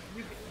from me.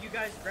 You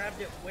guys grabbed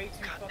it way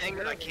too God fucking dang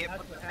it, I early, can't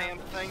that's put what the damn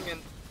happened. thing in.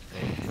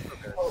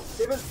 Oh,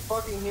 give it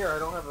fucking here. I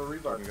don't have a I'm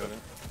revive. going.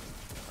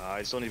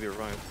 I still need to be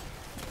revived.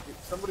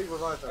 Somebody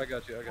revive I him.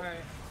 got you, I got Alright.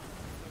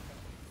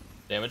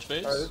 Damage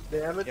phase. Alright,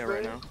 this damage Yeah,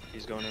 right thing. now.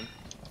 He's going in. you.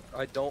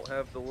 I don't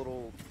have the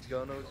little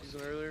gun I was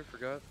using earlier,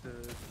 forgot, the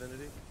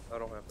Divinity. I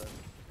don't have that.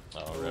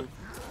 Oh, rip.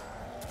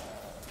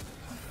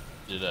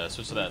 Did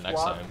switch to that next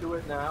Swap time. to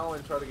it now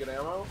and try to get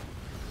ammo.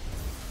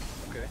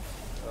 Okay.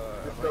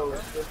 Just am I go.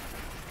 equipped? Just,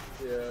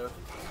 yeah.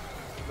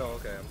 No,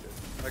 okay, I'm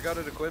good. I got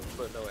it equipped,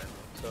 but no ammo.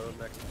 So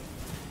next.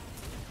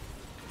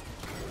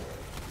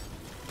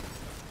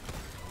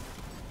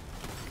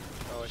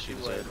 Oh, I see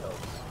Shoots why it. it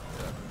helps.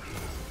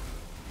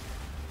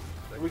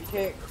 Yeah. We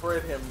can't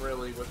crit him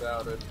really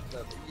without it.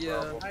 That's the Yeah.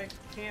 problem. I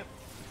can't.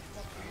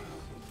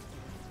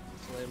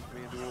 Slammed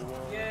me into a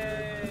wall.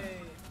 Yay!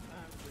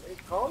 Hey,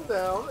 calm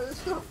down.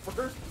 It's the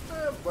first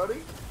time,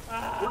 buddy.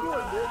 We're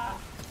doing this.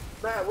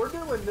 Matt, we're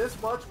doing this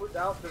much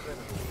without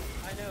divinity.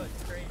 I know,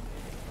 it's crazy.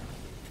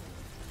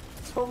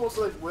 It's almost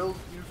like Will's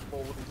useful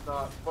when he's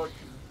not fucking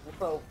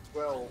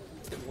well.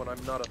 When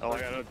I'm not a Oh, I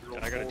got a boy.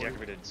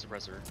 deactivated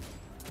suppressor.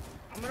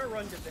 I'm gonna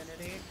run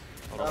Divinity.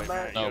 Hold on, wait,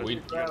 Matt, Matt, No, you we-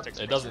 gotta- you gotta take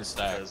it doesn't suppressor,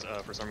 stack.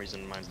 Because, for some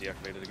reason, mine's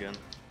deactivated again.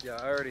 Yeah,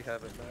 I already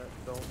have it,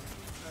 Matt. Don't.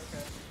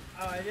 Okay.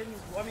 Oh, I didn't.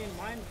 Well, I mean,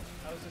 mine.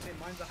 I was gonna say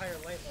mine's a higher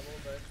light level,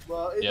 but.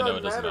 Well, it Yeah, no, doesn't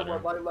it doesn't matter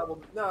matter. what light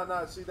level.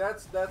 No, see,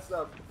 that's a bad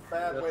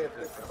That's way of a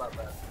good thinking about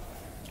that.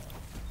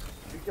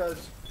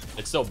 Because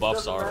It still it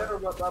buffs doesn't matter our.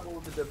 what level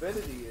the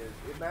divinity is.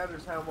 It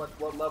matters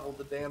what level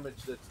the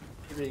damage that's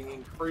being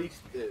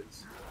increased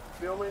is.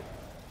 Feel me?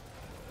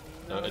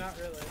 No, No, it- not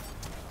really.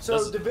 So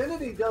Does-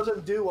 divinity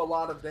doesn't do a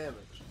lot of damage.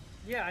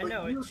 Yeah, I But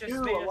know. you It's just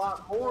do made a as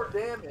lot more support.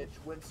 damage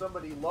when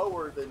somebody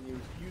lower than you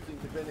is using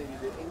divinity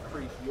to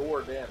increase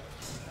your damage.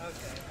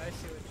 Okay, I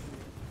see what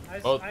you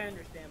mean. Both- I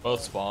understand.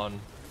 Both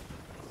spawn.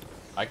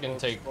 I can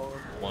Both take spawn.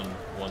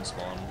 one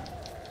spawn.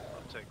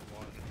 I'll take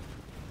one.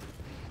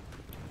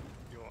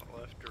 You want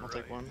left or I'll right?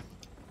 take one.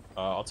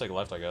 I'll take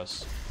left, I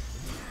guess.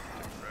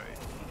 Take right.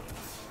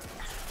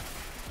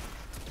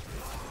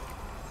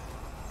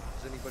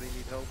 Does anybody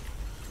need help?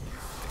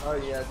 Oh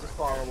yeah, just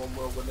follow them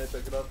when they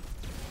pick it up.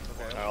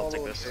 Okay, I'll take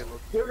following this. Caleb.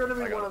 You're gonna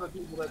be I got one it. of the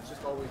people that's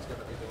just always gonna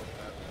be doing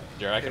that.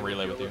 Jared, I can Caleb,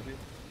 relay with you. Caleb,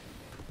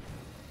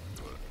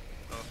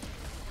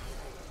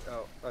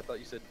 Oh, I thought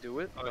you said do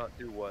it, Oh. not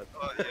do what.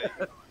 Oh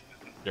yeah.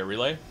 Jared,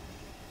 relay?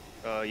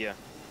 Yeah.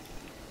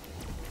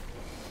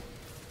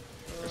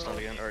 First on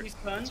again, or He's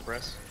stunned.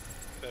 suppress.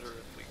 Better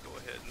if we go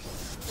ahead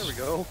and There we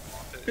go.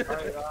 swap it.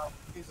 Alright,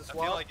 piece of I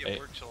feel swap. like it Hey.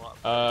 works a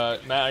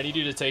lot. Matt, I need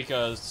you to take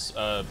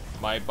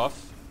my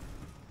buff.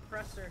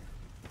 Presser.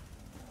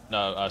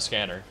 No,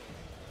 scanner.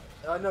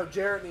 No,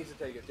 Jarrett needs to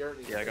take it. Jarrett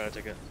needs Yeah, to I take gotta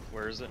take it.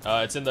 Where is it?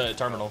 It's in the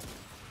terminal.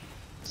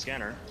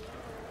 Scanner.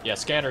 Yeah,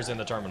 scanner's in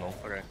the terminal.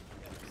 Okay.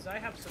 Because I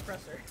have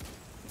suppressor.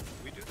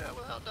 We do that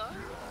without dying?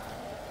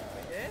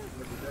 Yeah.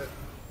 it.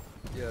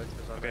 Yeah,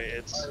 because I'm Okay,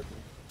 it's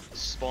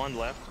spawn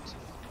left,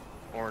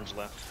 orange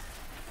left.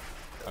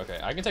 Okay,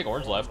 I can take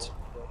orange left.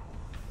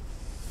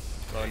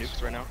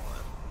 Nukes right now.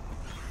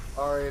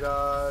 Alright,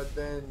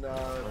 then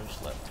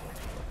Orange left.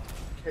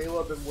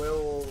 Caleb and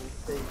Will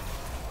take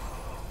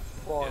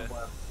spawn Yeah.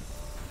 left.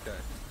 Okay.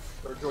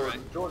 Or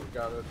Jordan. Jordan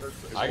got it.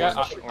 I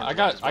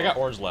got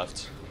orange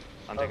left.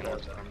 I'm taking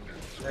Okay. orange.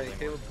 Hey,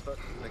 Caleb,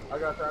 I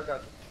got you.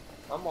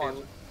 I'm on.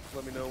 Caleb,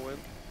 let me know when.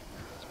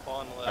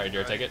 Spawn left. Alright,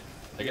 Jared, take it.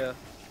 Take it.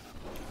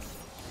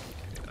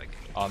 I can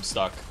Oh, I'm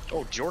stuck.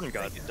 Oh, Jordan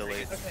got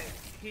delayed. Okay.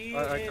 He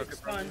I is took it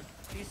from stunned.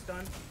 He's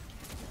stunned.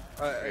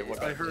 Okay, what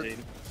I got heard delayed?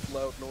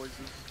 loud noises,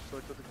 so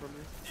I took it from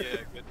you. Yeah,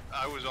 good.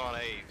 I was on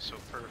A, so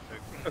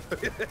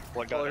perfect.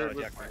 What got All I heard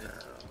was-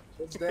 deactivated?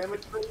 What's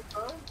damage for the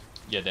time?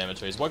 Yeah, damage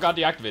phase. What got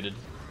deactivated?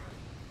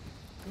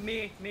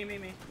 Me.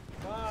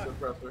 Fuck.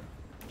 Suppressor.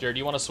 Jared, do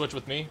you want to switch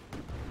with me?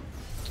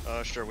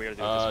 Sure, we gotta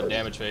do this. first.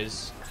 Damage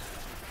phase.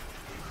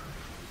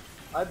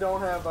 I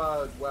don't have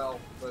well,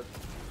 but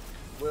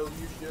Will,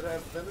 you should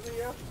have Divinity,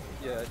 yeah?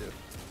 Yeah, I do.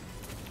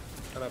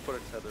 And I put a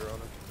tether on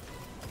it.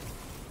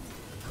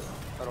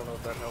 I don't know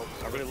if that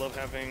helps. I really love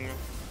having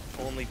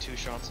only 2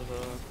 shots of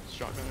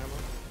shotgun ammo.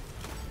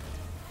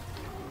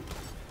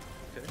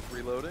 Okay,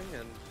 reloading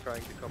and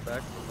trying to come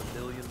back from the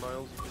million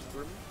miles you just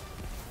threw me.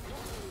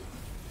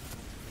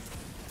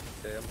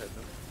 Okay, I'm hitting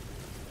him.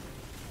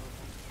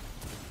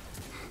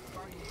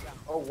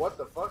 Oh, what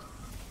the fuck?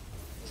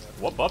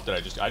 What buff did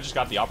I just? I just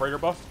got the operator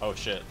buff. Oh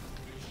shit.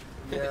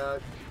 Yeah,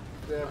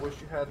 I wish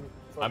you hadn't.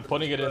 I'm fucking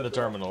putting it in the suppressed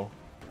terminal.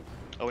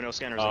 Oh, no,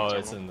 scanners Oh, in the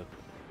it's terminal. in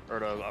the.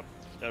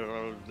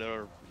 Or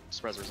the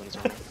suppressors in the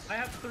terminal. I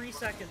have 3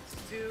 seconds.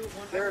 2,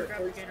 1. I There, can grab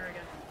the there's- gainer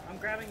again. I'm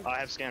grabbing. I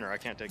have scanner, I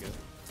can't take it.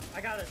 I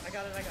got it. I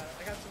got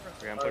suppressor.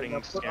 Okay, I'm Alright, putting now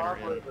put scanner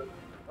in. operator.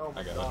 Oh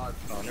my I got it. god.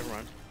 Oh, never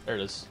mind. There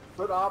it is.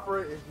 Put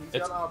operator. He's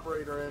It's- got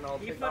operator in. I'll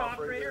You take put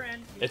operator in.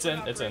 You It's put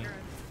in, it's in.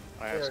 operator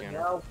I have There,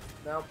 scanner.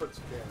 now put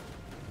scanner.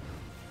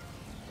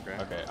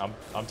 Okay. Okay,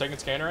 I'm taking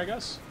scanner, I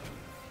guess.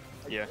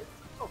 Yeah. I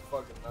don't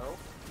fucking know.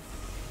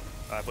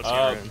 I put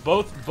scanner in.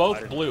 Both I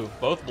didn't- blue,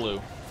 both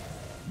blue.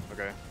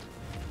 Okay.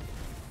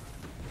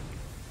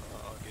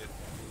 I'll get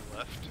blue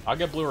left. I'll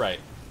get blue right.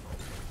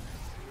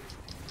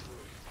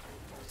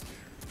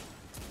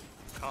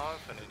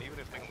 Confident, even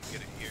if I can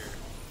get it here,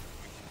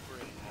 we're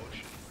in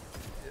motion.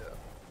 Yeah.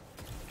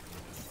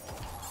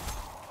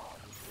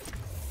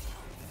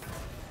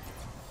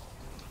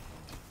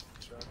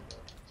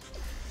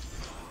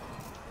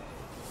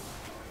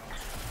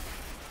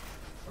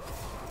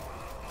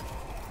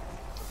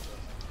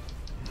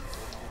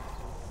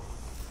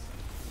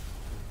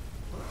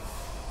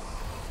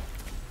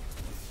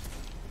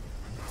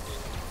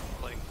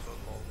 Playing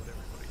football with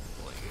everybody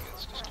playing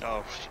against us.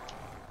 Oh,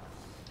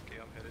 Okay,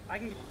 I'm headed. I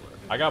can.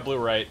 I got blue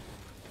right.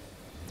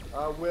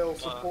 Will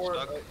support.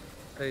 stuck.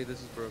 Hey, this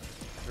is broke.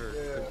 Sure.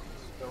 Yeah.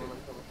 I'm coming.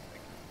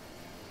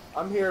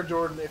 I'm here,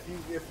 Jordan. If you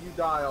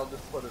die, I'll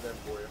just put it in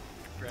for you.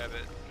 Grab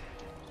it.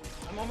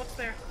 I'm almost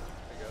there.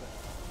 I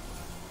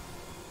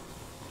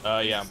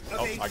got it. Yeah.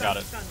 Okay, he's Oh, I stunned, got it.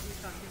 He's stunned. He's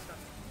stunned. He's stunned.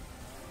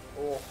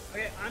 Oh,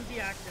 Okay, I'm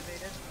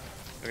deactivated.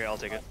 okay, I'll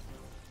take it.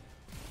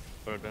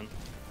 Put it in.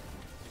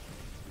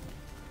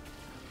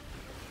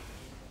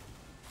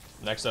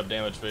 Next up,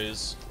 damage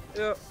phase.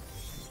 Yep.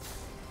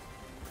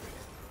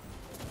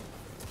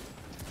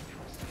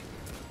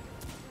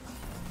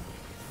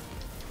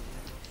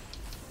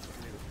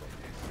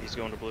 He's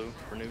going to blue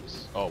for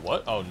nukes. Oh,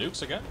 what? Oh,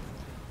 nukes again?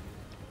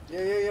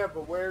 yeah.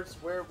 But where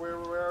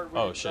are we?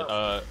 Oh shit.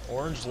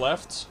 Orange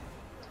left.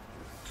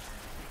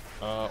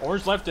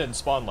 Orange left and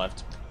spawn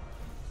left.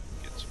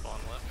 Get spawn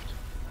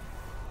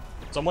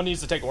left. Someone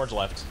needs to take orange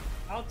left.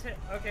 I'll take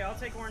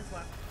orange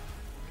left.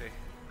 Okay,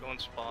 going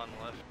spawn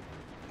left.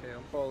 Okay,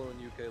 I'm following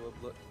you, Caleb.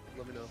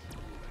 Let me know.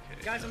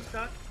 Okay. Guys, I'm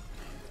stuck.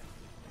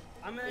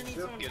 I'm gonna need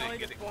someone Get it, probably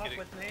get to it, swap get it.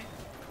 with me.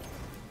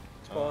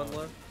 Spawn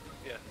left.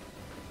 Yeah.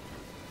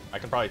 I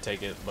can probably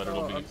take it, but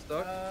it'll Oh, be. I'm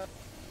stuck.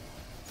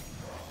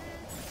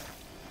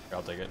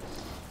 I'll take it.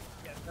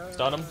 Yeah.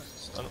 Stun him.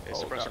 Stun him. Okay,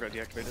 Oh, suppressor God. got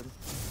deactivated.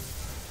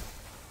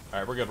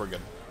 Alright, we're good, we're good.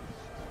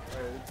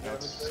 Alright,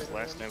 That's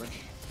last damage.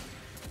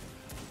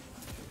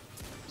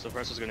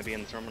 Suppressor's gonna be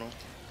in the terminal.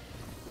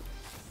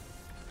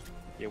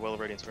 Yeah, well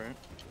radiance, right?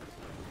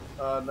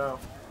 No.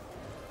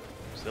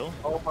 Still?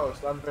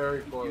 Almost. I'm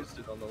very close. Used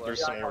it on the left.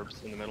 There's some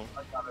orbs in the middle.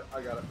 I got it.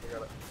 I got it. I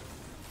got it.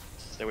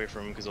 Stay away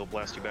from him because he'll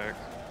blast you back.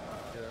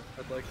 Yeah,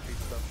 I'd like if he'd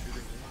stop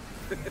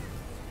shooting me.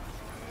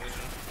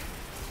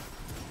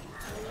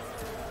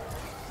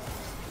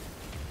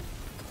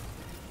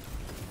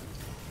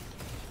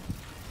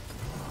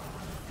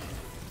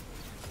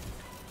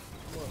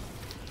 Come on.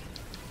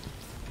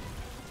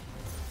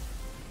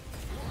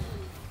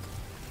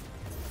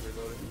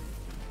 Reloading.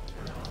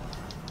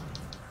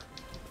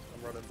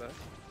 I'm running back.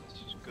 This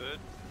is good.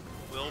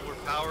 Will, we're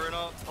powering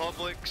up.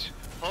 Publix.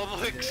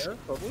 Publix. Yeah,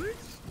 Publix?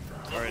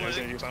 Alright, who's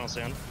gonna do final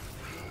stand?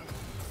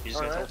 He's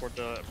just gonna Alright. teleport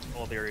to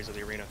all the areas of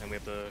the arena and we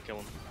have to kill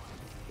him.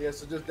 Yeah,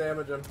 so just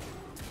damage him.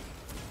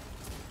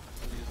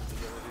 I'm using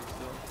divinity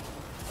still.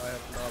 I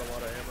have not a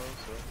lot of ammo,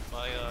 so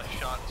My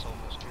shot's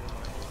almost here.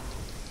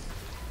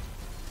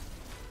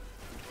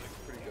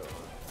 pretty good.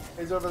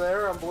 He's over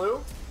there on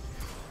blue.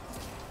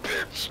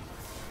 Bitch.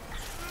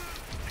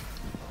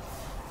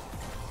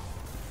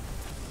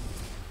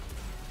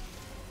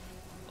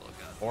 Oh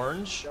god.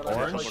 Orange? Got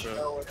Orange? like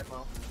no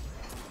ammo.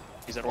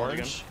 He's at orange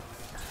again. Orange?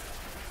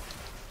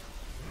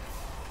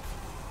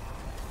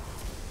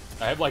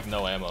 I have like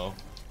no ammo.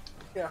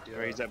 Yeah.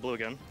 Alright, he's at blue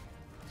again.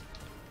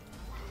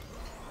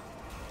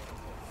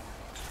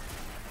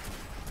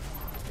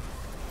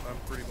 I'm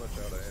pretty much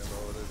out of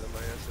ammo other than my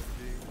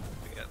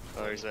SMG.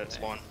 Oh, he's at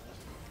spawn.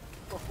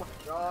 Oh my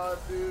god,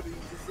 dude,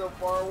 he's so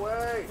far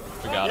away.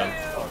 We got him.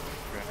 I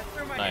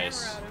threw my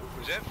Nice. hammer at him.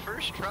 Was that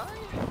first try?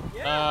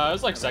 Yeah. It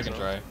was like second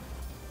try.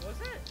 Was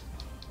it?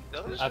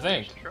 That was I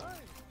think. first try.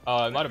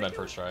 Oh, it might have been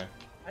first try.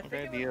 I think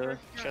Okay, it the was first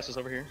try. chest is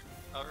over here.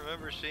 I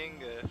remember seeing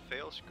a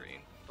fail screen.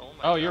 Oh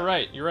my Oh, god. you're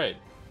right. You're right.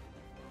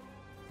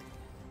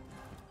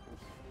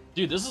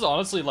 Dude, this is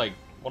honestly like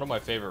one of my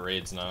favorite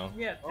raids now.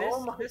 Yeah,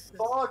 Oh my this is...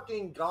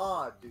 fucking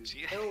god, dude.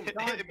 See, Kill me.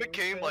 God, it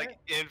became damn like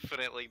it.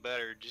 infinitely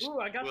better. Just Ooh,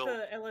 I got Will,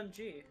 the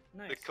LMG.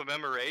 Nice. the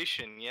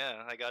commemoration.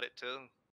 Yeah, I got it too.